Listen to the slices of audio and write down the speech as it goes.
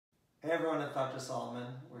Hey everyone, it's Dr. Solomon.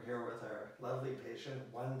 We're here with our lovely patient,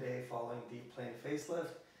 1 day following deep plane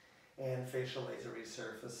facelift and facial laser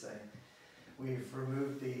resurfacing. We've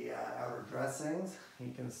removed the outer dressings.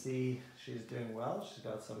 You can see she's doing well. She's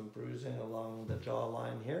got some bruising along the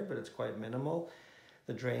jawline here, but it's quite minimal.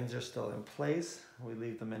 The drains are still in place. We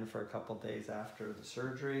leave them in for a couple days after the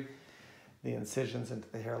surgery. The incisions into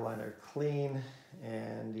the hairline are clean,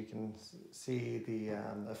 and you can see the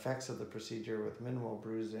effects of the procedure with minimal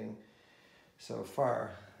bruising so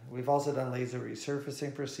far. We've also done laser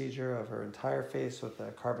resurfacing procedure of her entire face with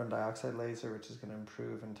a carbon dioxide laser, which is going to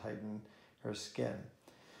improve and tighten her skin.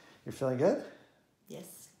 You're feeling good?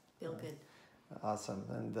 Yes, feel good. Awesome.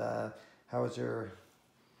 And how was your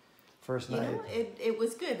first night? You know, it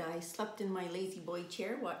was good. I slept in my lazy boy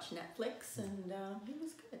chair, watched Netflix, and it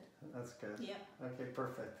was good. That's good. Yeah. Okay,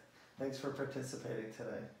 perfect. Thanks for participating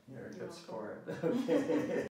today. You're a good You're welcome. sport. Okay.